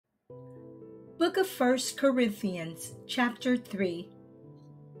Book of 1 Corinthians, chapter 3.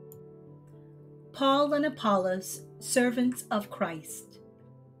 Paul and Apollos, servants of Christ.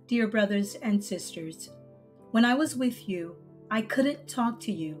 Dear brothers and sisters, when I was with you, I couldn't talk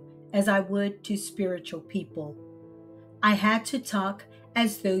to you as I would to spiritual people. I had to talk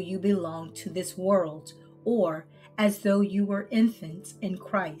as though you belonged to this world, or as though you were infants in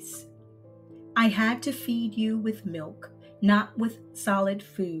Christ. I had to feed you with milk, not with solid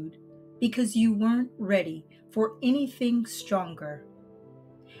food, because you weren't ready for anything stronger.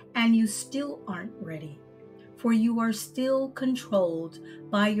 And you still aren't ready, for you are still controlled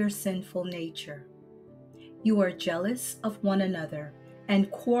by your sinful nature. You are jealous of one another and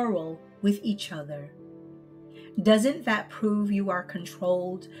quarrel with each other. Doesn't that prove you are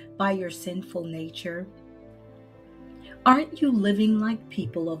controlled by your sinful nature? Aren't you living like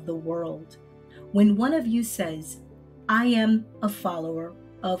people of the world? When one of you says, I am a follower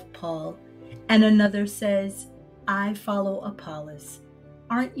of Paul, and another says, I follow Apollos,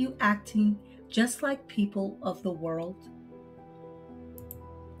 aren't you acting just like people of the world?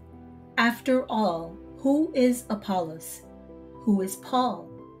 After all, who is Apollos? Who is Paul?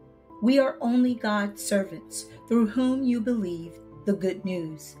 We are only God's servants through whom you believe the good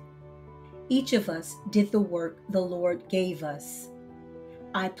news. Each of us did the work the Lord gave us.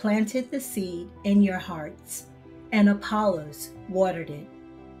 I planted the seed in your hearts, and Apollos watered it,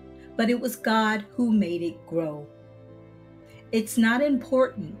 but it was God who made it grow. It's not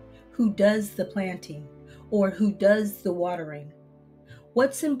important who does the planting or who does the watering.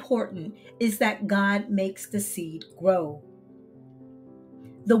 What's important is that God makes the seed grow.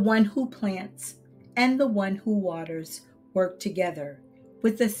 The one who plants and the one who waters work together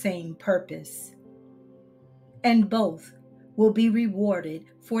with the same purpose, and both will be rewarded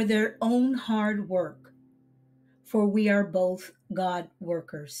for their own hard work, for we are both God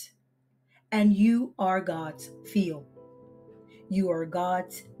workers, and you are God's field. You are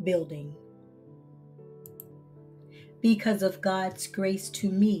God's building. Because of God's grace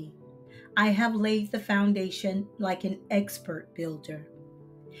to me, I have laid the foundation like an expert builder.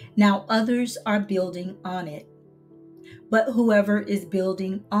 Now others are building on it. But whoever is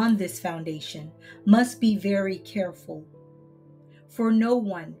building on this foundation must be very careful. For no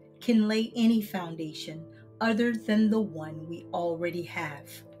one can lay any foundation other than the one we already have,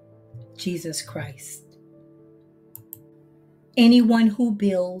 Jesus Christ. Anyone who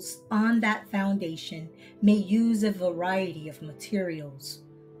builds on that foundation may use a variety of materials: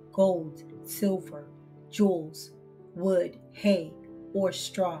 gold, silver, jewels, wood, hay, or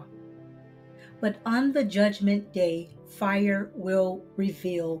straw. But on the judgment day, fire will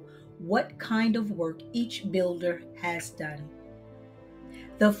reveal what kind of work each builder has done.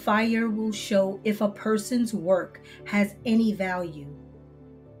 The fire will show if a person's work has any value.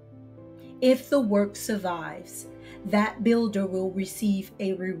 If the work survives, that builder will receive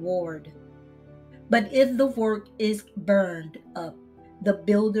a reward. But if the work is burned up, the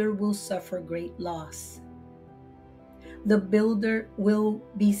builder will suffer great loss. The builder will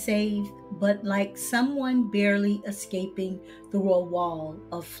be saved, but like someone barely escaping through a wall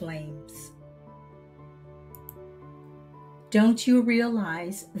of flames. Don't you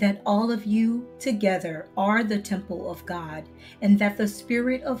realize that all of you together are the temple of God, and that the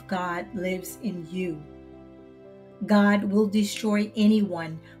Spirit of God lives in you? God will destroy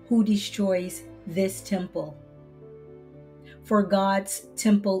anyone who destroys this temple. For God's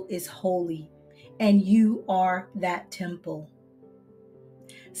temple is holy, and you are that temple.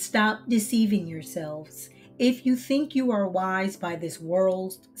 Stop deceiving yourselves. If you think you are wise by this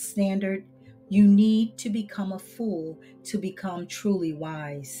world's standard, you need to become a fool to become truly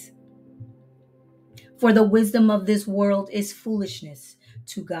wise. For the wisdom of this world is foolishness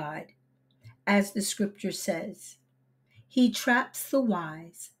to God, as the scripture says. He traps the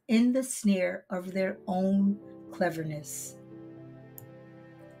wise in the snare of their own cleverness.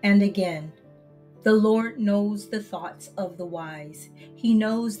 And again, the Lord knows the thoughts of the wise. He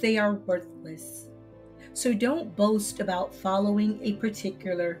knows they are worthless. So don't boast about following a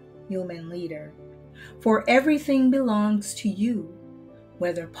particular human leader, for everything belongs to you,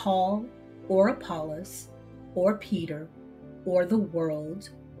 whether Paul or Apollos or Peter or the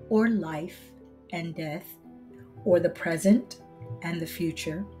world or life and death or the present and the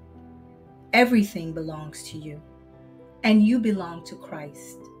future. Everything belongs to you, and you belong to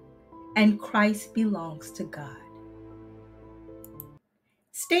Christ, and Christ belongs to God.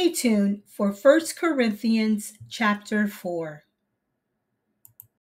 Stay tuned for 1 Corinthians chapter 4.